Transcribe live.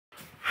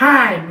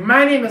Hi,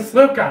 my name is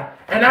Luca,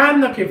 and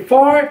I'm looking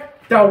for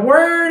the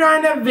word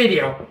on the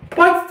video.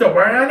 What's the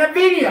word on the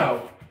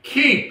video?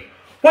 Keep.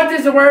 What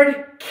is the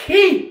word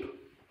keep?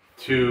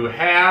 To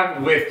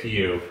have with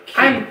you.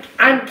 Keep.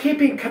 I'm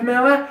keeping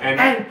Camilla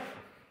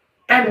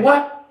and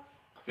what?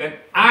 And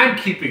I'm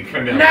keeping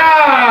Camilla.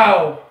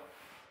 No!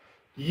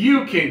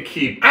 You can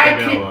keep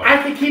Camilla. I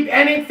can keep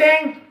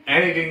anything.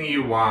 Anything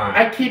you want.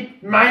 I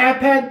keep my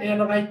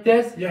iPad, like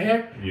this, you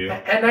hear? Yeah.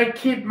 And I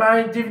keep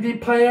my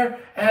DVD player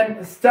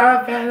and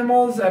stuffed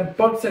animals and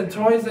books and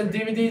toys and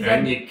DVDs.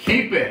 And you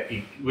keep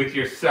it with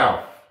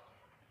yourself.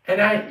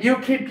 And you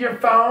keep your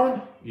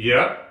phone?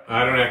 Yep.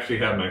 I don't actually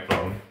have my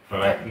phone,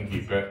 but I can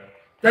keep it.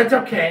 That's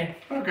okay.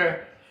 Okay.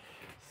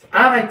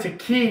 I like to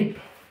keep.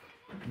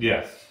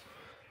 Yes.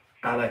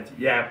 I like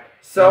to, yeah.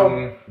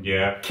 So,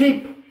 yeah.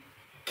 Keep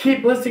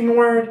listening to the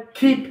word,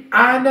 keep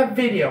on the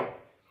video.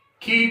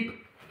 Keep.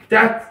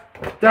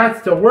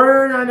 That's the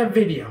word on the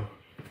video.